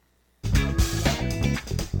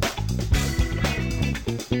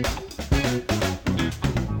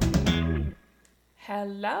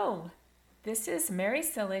Hello, this is Mary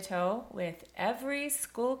Silito with Every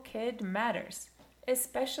School Kid Matters,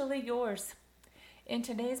 especially yours. In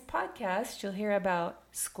today's podcast, you'll hear about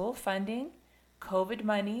school funding, COVID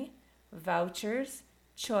money, vouchers,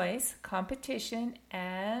 choice, competition,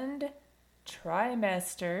 and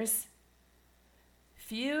trimesters.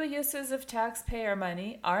 Few uses of taxpayer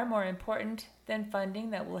money are more important than funding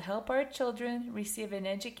that will help our children receive an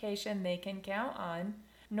education they can count on,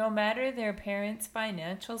 no matter their parents'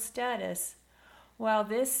 financial status. While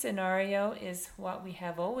this scenario is what we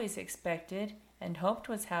have always expected and hoped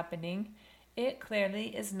was happening, it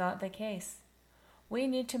clearly is not the case. We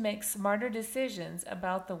need to make smarter decisions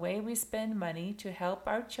about the way we spend money to help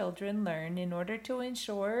our children learn in order to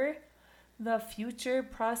ensure the future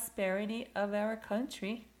prosperity of our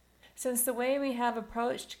country. Since the way we have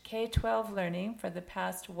approached K-12 learning for the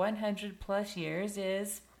past 100 plus years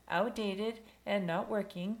is outdated and not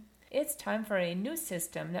working, it's time for a new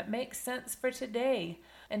system that makes sense for today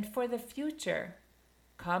and for the future.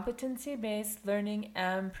 Competency-based learning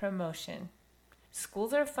and promotion.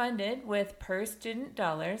 Schools are funded with per-student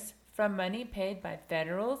dollars from money paid by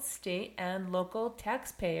federal, state, and local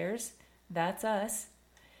taxpayers, that's us.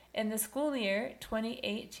 In the school year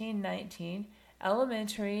 2018-19,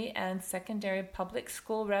 elementary and secondary public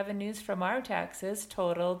school revenues from our taxes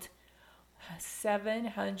totaled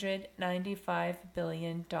 $795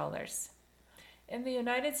 billion. In the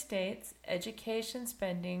United States, education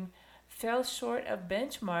spending fell short of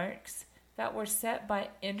benchmarks that were set by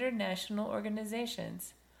international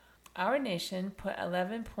organizations. Our nation put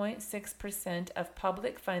 11.6% of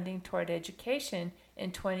public funding toward education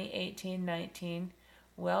in 2018-19,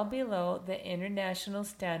 well below the international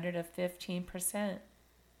standard of 15%.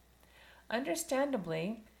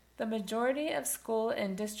 Understandably, the majority of school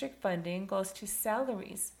and district funding goes to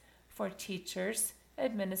salaries for teachers,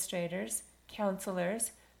 administrators,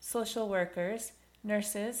 counselors, social workers,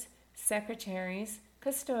 nurses, secretaries,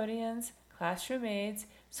 custodians, classroom aides,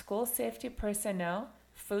 school safety personnel,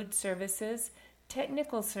 food services,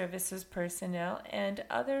 technical services personnel, and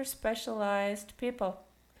other specialized people.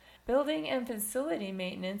 Building and facility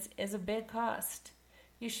maintenance is a big cost.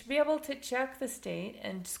 You should be able to check the state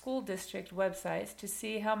and school district websites to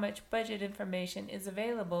see how much budget information is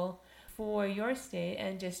available for your state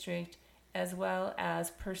and district as well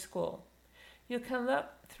as per school. You can look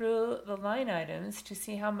through the line items to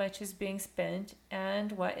see how much is being spent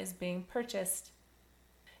and what is being purchased.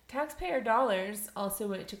 Taxpayer dollars also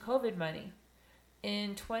went to COVID money.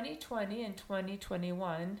 In 2020 and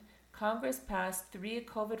 2021, Congress passed 3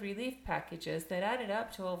 COVID relief packages that added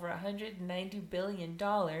up to over $190 billion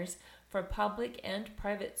for public and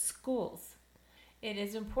private schools. It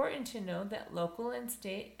is important to note that local and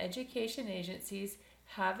state education agencies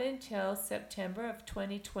have until September of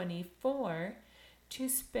 2024 to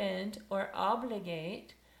spend or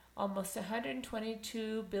obligate almost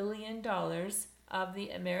 $122 billion of the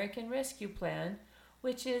American Rescue Plan,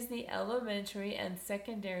 which is the Elementary and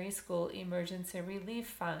Secondary School Emergency Relief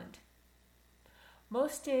Fund.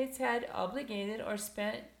 Most states had obligated or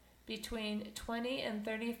spent between 20 and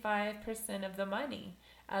 35% of the money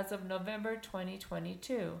as of November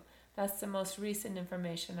 2022. That's the most recent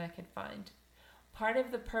information I could find. Part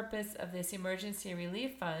of the purpose of this Emergency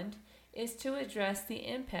Relief Fund is to address the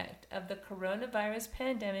impact of the coronavirus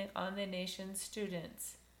pandemic on the nation's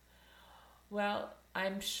students. Well,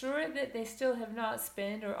 I'm sure that they still have not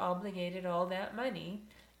spent or obligated all that money,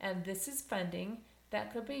 and this is funding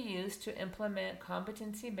that could be used to implement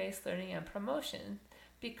competency-based learning and promotion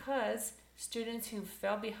because students who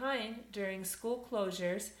fell behind during school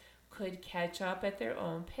closures could catch up at their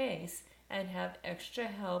own pace and have extra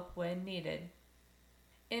help when needed.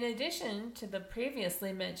 In addition to the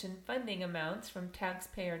previously mentioned funding amounts from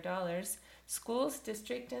taxpayer dollars, schools,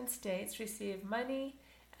 districts, and states receive money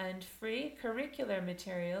and free curricular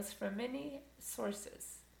materials from many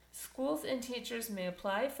sources. Schools and teachers may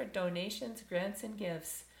apply for donations, grants, and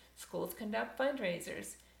gifts. Schools conduct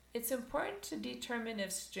fundraisers. It's important to determine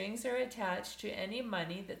if strings are attached to any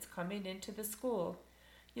money that's coming into the school.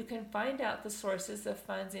 You can find out the sources of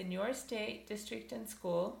funds in your state, district, and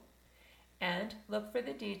school, and look for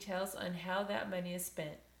the details on how that money is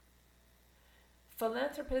spent.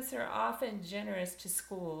 Philanthropists are often generous to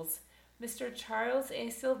schools. Mr. Charles A.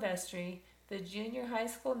 Silvestri, the junior high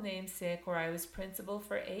school namesake where I was principal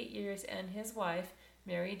for 8 years, and his wife,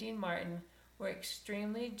 Mary Dean Martin, were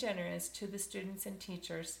extremely generous to the students and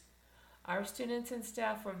teachers. Our students and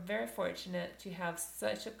staff were very fortunate to have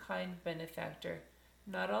such a kind benefactor.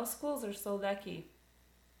 Not all schools are so lucky.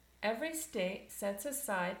 Every state sets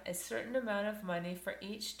aside a certain amount of money for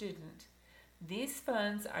each student. These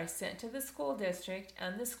funds are sent to the school district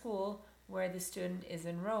and the school where the student is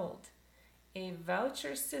enrolled. A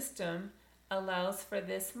voucher system allows for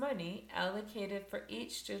this money allocated for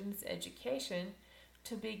each student's education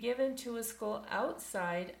to be given to a school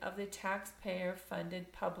outside of the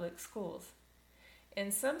taxpayer-funded public schools.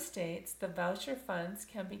 In some states, the voucher funds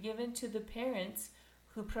can be given to the parents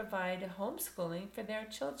who provide homeschooling for their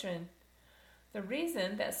children. The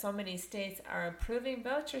reason that so many states are approving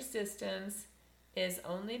voucher systems is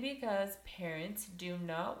only because parents do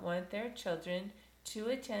not want their children to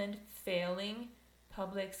attend failing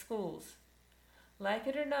public schools. Like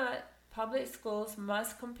it or not, public schools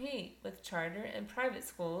must compete with charter and private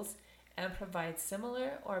schools and provide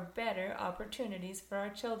similar or better opportunities for our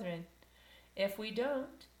children. If we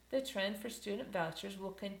don't, the trend for student vouchers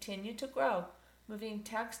will continue to grow, moving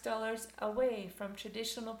tax dollars away from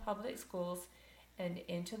traditional public schools and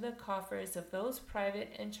into the coffers of those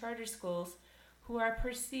private and charter schools who are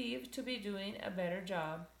perceived to be doing a better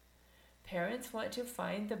job. Parents want to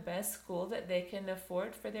find the best school that they can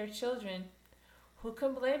afford for their children. Who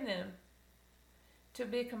can blame them? To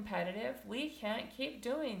be competitive, we can't keep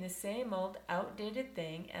doing the same old outdated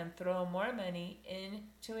thing and throw more money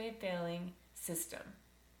into a failing system.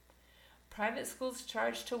 Private schools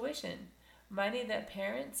charge tuition, money that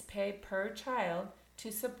parents pay per child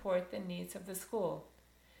to support the needs of the school.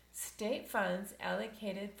 State funds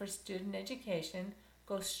allocated for student education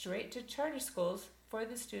go straight to charter schools for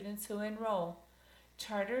the students who enroll.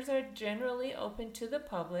 Charters are generally open to the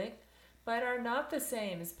public, but are not the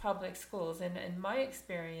same as public schools, and in my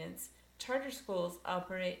experience, charter schools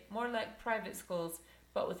operate more like private schools,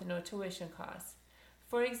 but with no tuition costs.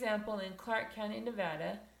 For example, in Clark County,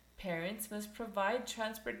 Nevada, parents must provide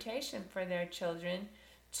transportation for their children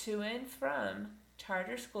to and from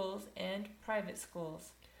charter schools and private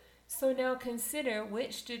schools. So now consider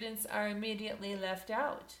which students are immediately left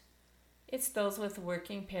out. It's those with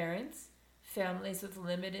working parents, families with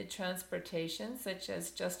limited transportation, such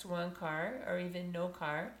as just one car or even no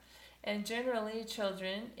car, and generally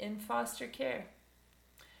children in foster care.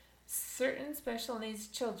 Certain special needs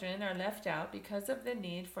children are left out because of the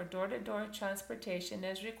need for door-to-door transportation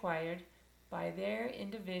as required by their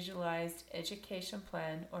Individualized Education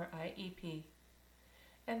Plan or IEP.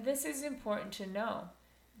 And this is important to know.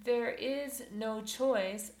 There is no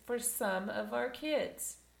choice for some of our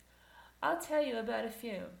kids. I'll tell you about a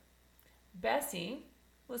few. Bessie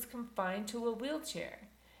was confined to a wheelchair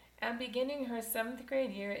and beginning her 7th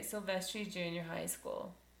grade year at Silvestri Junior High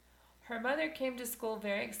School. Her mother came to school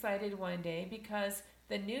very excited one day because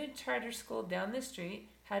the new charter school down the street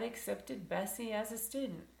had accepted Bessie as a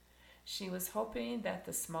student. She was hoping that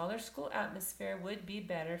the smaller school atmosphere would be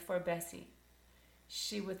better for Bessie.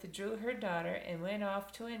 She withdrew her daughter and went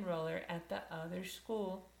off to enroll her at the other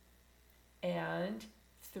school. And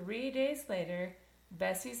 3 days later,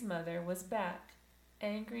 Bessie's mother was back,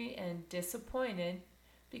 angry and disappointed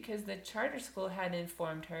because the charter school had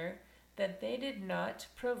informed her that they did not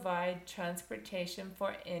provide transportation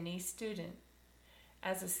for any student.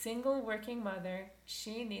 As a single working mother,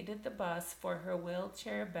 she needed the bus for her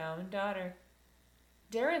wheelchair-bound daughter.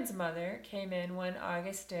 Darren's mother came in one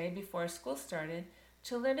August day before school started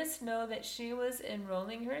to let us know that she was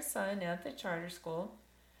enrolling her son at the charter school.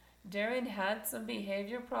 Darren had some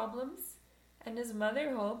behavior problems, and his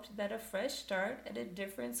mother hoped that a fresh start at a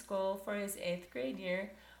different school for his 8th grade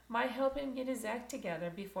year might help him get his act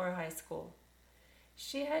together before high school.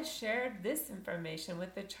 She had shared this information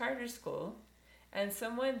with the charter school, and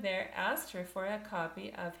someone there asked her for a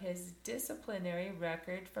copy of his disciplinary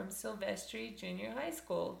record from Silvestri Junior High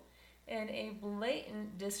School in a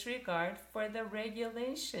blatant disregard for the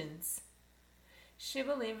regulations. She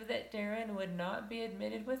believed that Darren would not be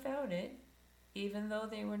admitted without it, even though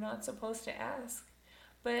they were not supposed to ask.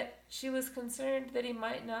 But she was concerned that he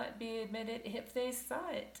might not be admitted if they saw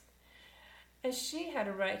it. As she had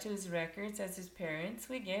a right to his records as his parents,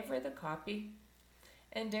 we gave her the copy.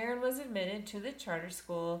 And Darren was admitted to the charter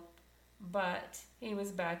school, but he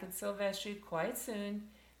was back at Silvestri quite soon,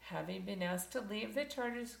 having been asked to leave the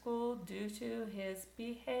charter school due to his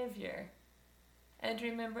behavior. And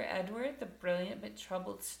remember Edward, the brilliant but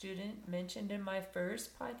troubled student mentioned in my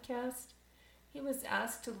first podcast? He was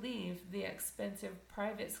asked to leave the expensive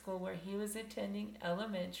private school where he was attending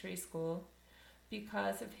elementary school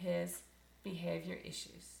because of his behavior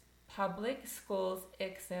issues. Public schools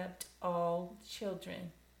accept all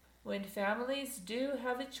children. When families do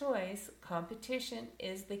have a choice, competition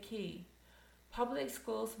is the key. Public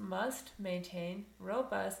schools must maintain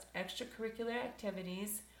robust extracurricular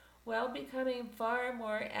activities while becoming far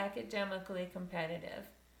more academically competitive.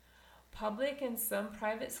 Public and some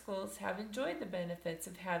private schools have enjoyed the benefits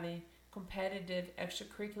of having competitive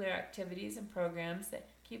extracurricular activities and programs that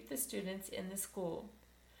keep the students in the school.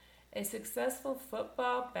 A successful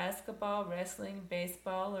football, basketball, wrestling,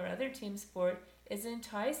 baseball, or other team sport is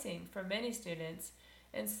enticing for many students,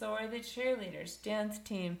 and so are the cheerleaders, dance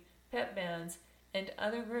team, pep bands, and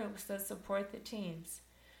other groups that support the teams.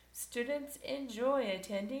 Students enjoy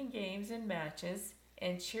attending games and matches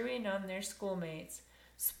and cheering on their schoolmates.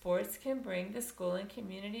 Sports can bring the school and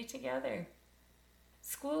community together.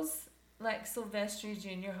 Schools like Sylvester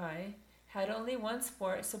Junior High had only one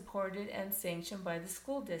sport supported and sanctioned by the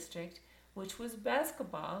school district, which was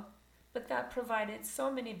basketball, but that provided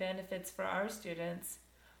so many benefits for our students.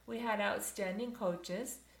 We had outstanding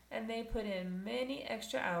coaches, and they put in many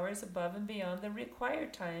extra hours above and beyond the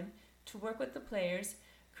required time to work with the players,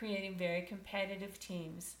 creating very competitive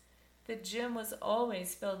teams. The gym was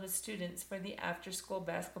always filled with students for the after-school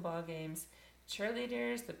basketball games.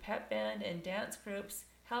 Cheerleaders, the pep band, and dance groups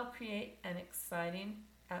help create an exciting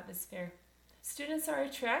atmosphere. Students are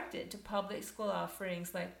attracted to public school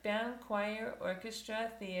offerings like band, choir,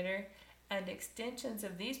 orchestra, theater, and extensions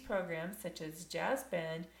of these programs such as jazz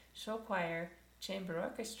band, show choir, chamber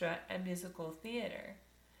orchestra, and musical theater.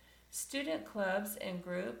 Student clubs and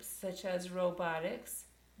groups such as robotics,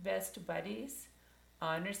 Best Buddies,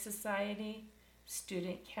 Honor Society,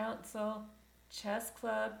 Student Council, Chess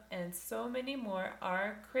Club, and so many more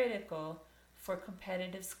are critical for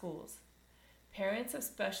competitive schools. Parents of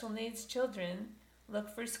special needs children look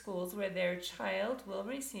for schools where their child will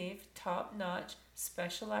receive top-notch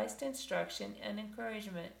specialized instruction and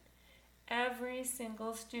encouragement. Every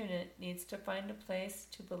single student needs to find a place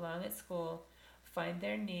to belong at school, find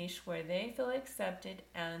their niche where they feel accepted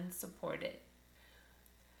and supported.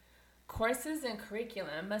 Courses and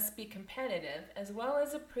curriculum must be competitive as well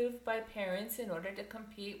as approved by parents in order to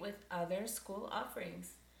compete with other school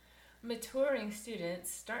offerings. Maturing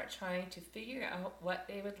students start trying to figure out what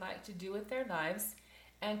they would like to do with their lives,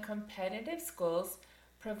 and competitive schools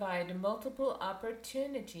provide multiple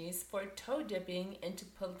opportunities for toe dipping into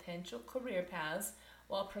potential career paths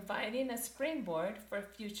while providing a springboard for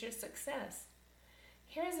future success.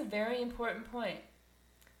 Here's a very important point.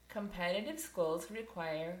 Competitive schools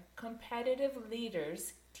require competitive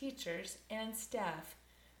leaders, teachers, and staff.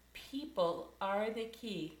 People are the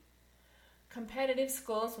key. Competitive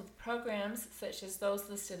schools with programs such as those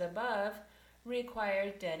listed above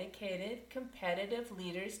require dedicated, competitive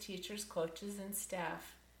leaders, teachers, coaches, and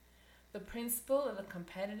staff. The principal of a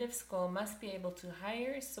competitive school must be able to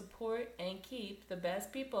hire, support, and keep the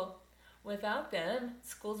best people. Without them,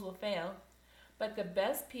 schools will fail. But the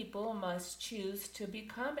best people must choose to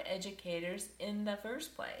become educators in the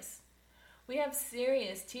first place. We have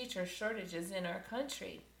serious teacher shortages in our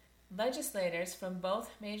country. Legislators from both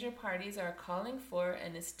major parties are calling for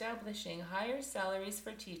and establishing higher salaries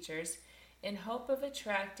for teachers in hope of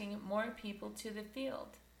attracting more people to the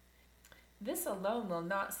field. This alone will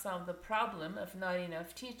not solve the problem of not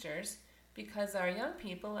enough teachers because our young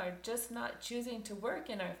people are just not choosing to work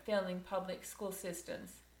in our failing public school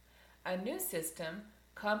systems. A new system,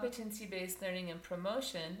 competency-based learning and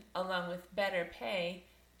promotion, along with better pay,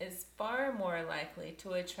 is far more likely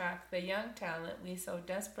to attract the young talent we so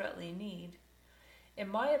desperately need. In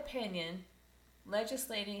my opinion,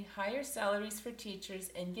 legislating higher salaries for teachers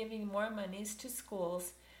and giving more monies to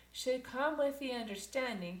schools should come with the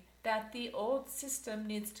understanding that the old system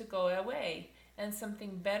needs to go away and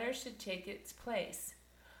something better should take its place.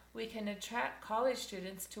 We can attract college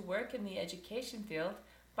students to work in the education field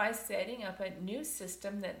by setting up a new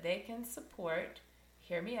system that they can support,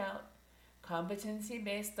 hear me out,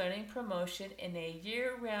 competency-based learning promotion in a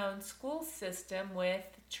year-round school system with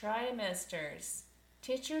trimesters.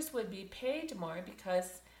 Teachers would be paid more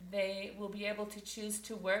because they will be able to choose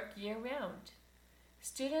to work year-round.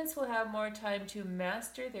 Students will have more time to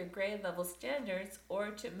master their grade level standards or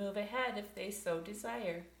to move ahead if they so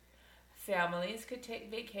desire. Families could take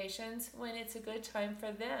vacations when it's a good time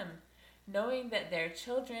for them, knowing that their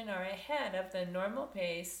children are ahead of the normal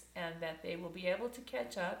pace and that they will be able to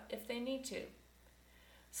catch up if they need to.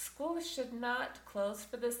 Schools should not close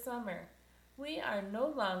for the summer. We are no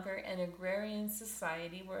longer an agrarian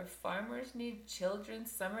society where farmers need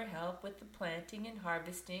children's summer help with the planting and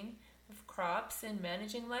harvesting of crops and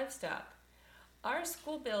managing livestock. Our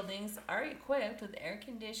school buildings are equipped with air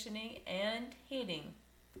conditioning and heating.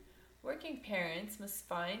 Working parents must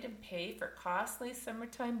find and pay for costly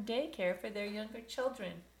summertime daycare for their younger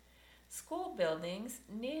children. School buildings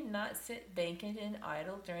need not sit vacant and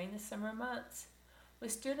idle during the summer months.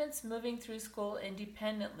 With students moving through school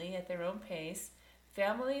independently at their own pace,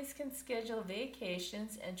 Families can schedule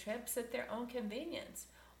vacations and trips at their own convenience,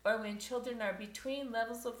 or when children are between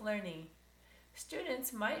levels of learning.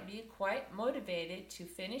 Students might be quite motivated to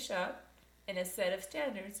finish up in a set of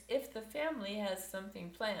standards if the family has something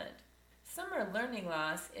planned. Summer learning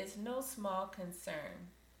loss is no small concern.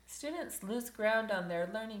 Students lose ground on their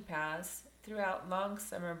learning paths throughout long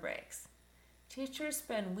summer breaks. Teachers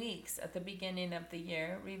spend weeks at the beginning of the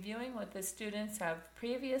year reviewing what the students have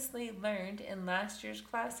previously learned in last year's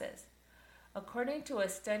classes. According to a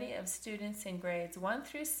study of students in grades 1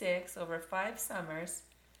 through 6 over 5 summers,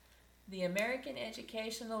 the American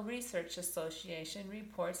Educational Research Association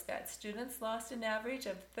reports that students lost an average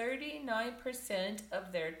of 39%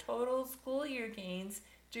 of their total school year gains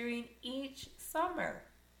during each summer.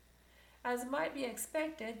 As might be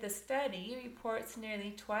expected, the study reports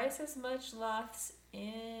nearly twice as much loss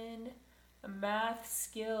in math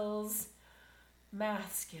skills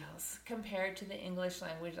compared to the English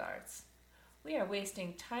language arts. We are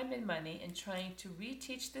wasting time and money in trying to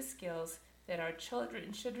reteach the skills that our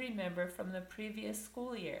children should remember from the previous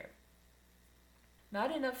school year.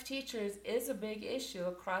 Not enough teachers is a big issue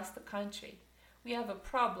across the country. We have a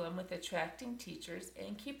problem with attracting teachers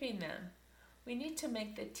and keeping them. We need to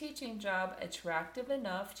make the teaching job attractive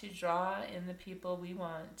enough to draw in the people we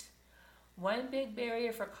want. One big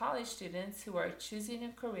barrier for college students who are choosing a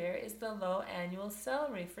career is the low annual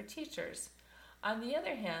salary for teachers. On the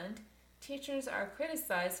other hand, teachers are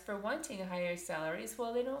criticized for wanting higher salaries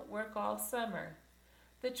while they don't work all summer.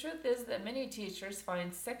 The truth is that many teachers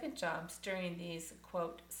find second jobs during these,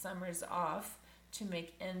 quote, summers off to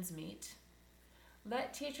make ends meet.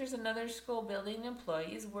 Let teachers and other school building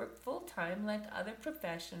employees work full-time like other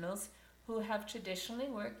professionals who have traditionally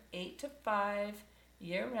worked 8 to 5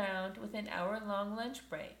 year-round with an hour-long lunch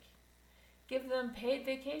break. Give them paid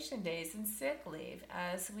vacation days and sick leave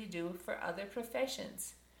as we do for other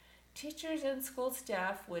professions. Teachers and school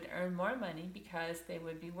staff would earn more money because they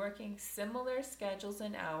would be working similar schedules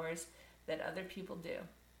and hours that other people do.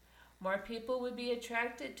 More people would be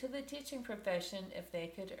attracted to the teaching profession if they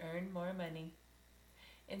could earn more money.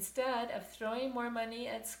 Instead of throwing more money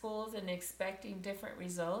at schools and expecting different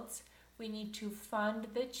results, we need to fund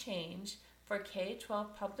the change for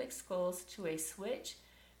K-12 public schools to a switch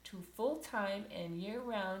to full-time and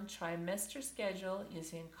year-round trimester schedule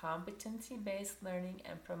using competency-based learning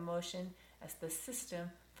and promotion as the system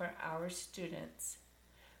for our students.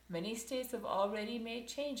 Many states have already made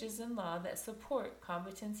changes in law that support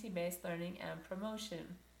competency-based learning and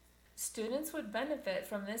promotion. Students would benefit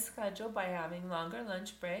from this schedule by having longer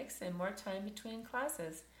lunch breaks and more time between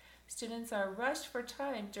classes. Students are rushed for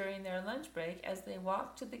time during their lunch break as they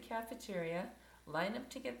walk to the cafeteria, line up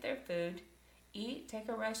to get their food, eat, take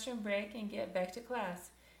a restroom break, and get back to class.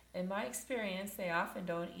 In my experience, they often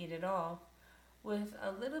don't eat at all. With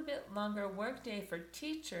a little bit longer workday for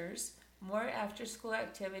teachers, more after-school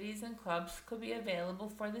activities and clubs could be available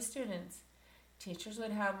for the students. Teachers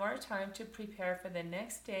would have more time to prepare for the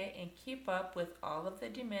next day and keep up with all of the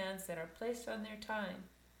demands that are placed on their time.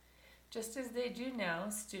 Just as they do now,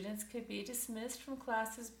 students could be dismissed from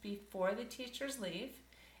classes before the teachers leave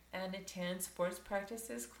and attend sports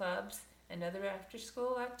practices, clubs, and other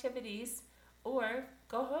after-school activities, or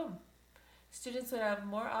go home. Students would have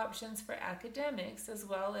more options for academics as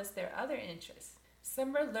well as their other interests.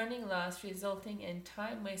 Summer learning loss resulting in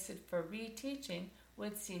time wasted for reteaching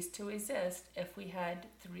would cease to exist if we had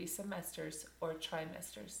 3 semesters or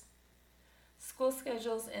trimesters. School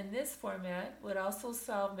schedules in this format would also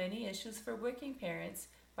solve many issues for working parents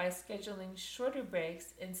by scheduling shorter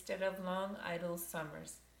breaks instead of long idle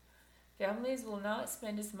summers. Families will not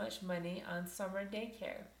spend as much money on summer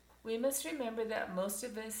daycare. We must remember that most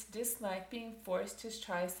of us dislike being forced to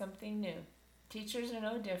try something new. Teachers are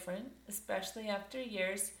no different, especially after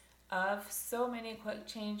years of so many quick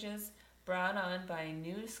changes brought on by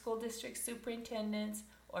new school district superintendents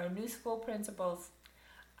or new school principals.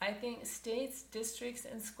 I think states, districts,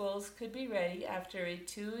 and schools could be ready after a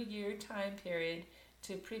 2-year time period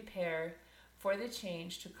to prepare for the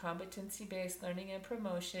change to competency-based learning and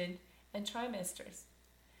promotion and trimesters.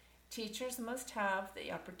 Teachers must have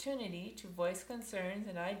the opportunity to voice concerns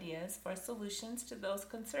and ideas for solutions to those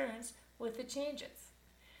concerns with the changes.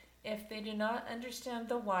 If they do not understand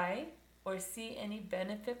the why or see any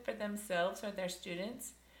benefit for themselves or their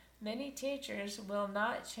students, many teachers will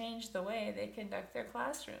not change the way they conduct their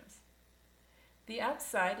classrooms. The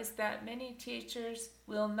upside is that many teachers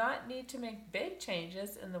will not need to make big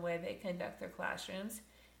changes in the way they conduct their classrooms.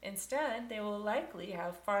 Instead, they will likely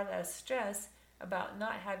have far less stress about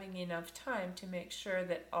not having enough time to make sure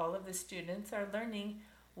that all of the students are learning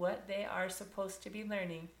what they are supposed to be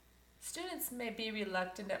learning. Students may be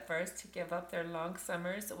reluctant at first to give up their long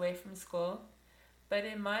summers away from school, but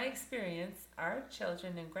in my experience, our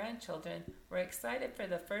children and grandchildren were excited for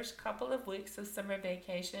the first couple of weeks of summer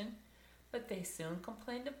vacation, but they soon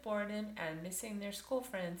complained of boredom and missing their school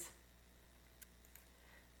friends.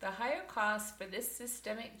 The higher costs for this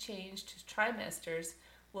systemic change to trimesters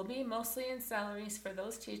will be mostly in salaries for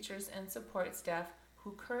those teachers and support staff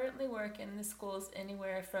who currently work in the schools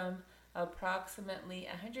anywhere from approximately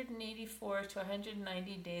 184 to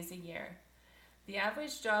 190 days a year. The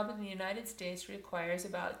average job in the United States requires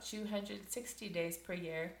about 260 days per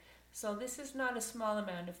year, so this is not a small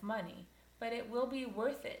amount of money, but it will be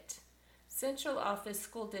worth it. Central Office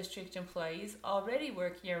School District employees already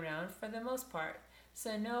work year-round for the most part,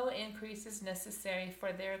 so no increase is necessary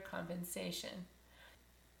for their compensation.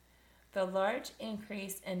 The large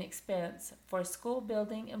increase in expense for school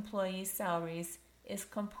building employees' salaries is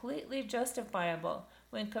completely justifiable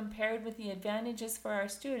when compared with the advantages for our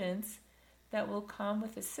students that will come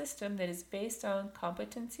with a system that is based on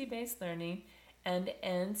competency-based learning and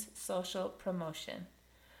ends social promotion.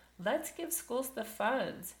 Let's give schools the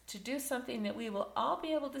funds to do something that we will all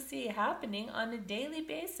be able to see happening on a daily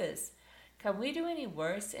basis. Can we do any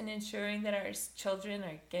worse in ensuring that our children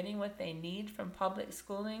are getting what they need from public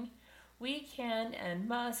schooling? We can and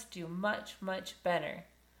must do much, much better.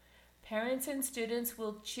 Parents and students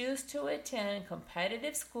will choose to attend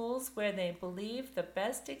competitive schools where they believe the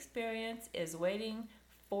best experience is waiting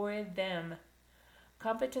for them.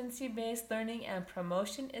 Competency-based learning and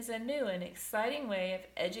promotion is a new and exciting way of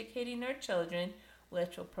educating our children,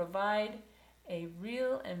 which will provide a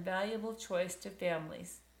real and valuable choice to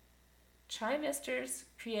families. Trimesters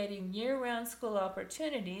creating year-round school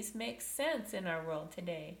opportunities makes sense in our world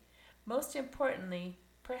today. Most importantly,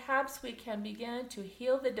 perhaps we can begin to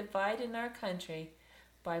heal the divide in our country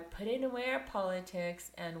by putting away our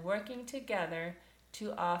politics and working together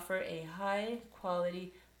to offer a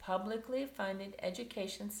high-quality, publicly funded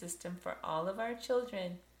education system for all of our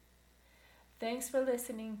children. Thanks for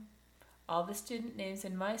listening. All the student names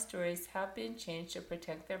in my stories have been changed to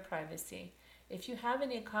protect their privacy. If you have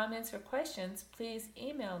any comments or questions, please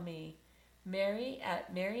email me,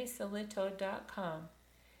 mary@marysilito.com.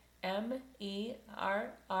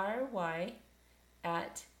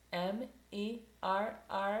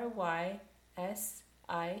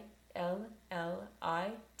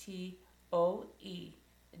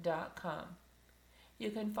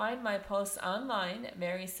 You can find my posts online at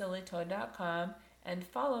marysilito.com and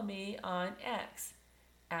follow me on X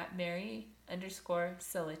at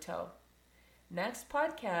Mary_Silito. Next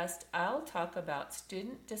podcast, I'll talk about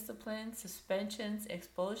student discipline, suspensions,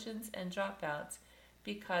 expulsions, and dropouts,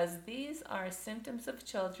 because these are symptoms of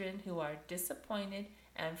children who are disappointed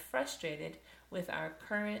and frustrated with our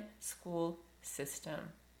current school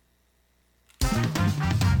system.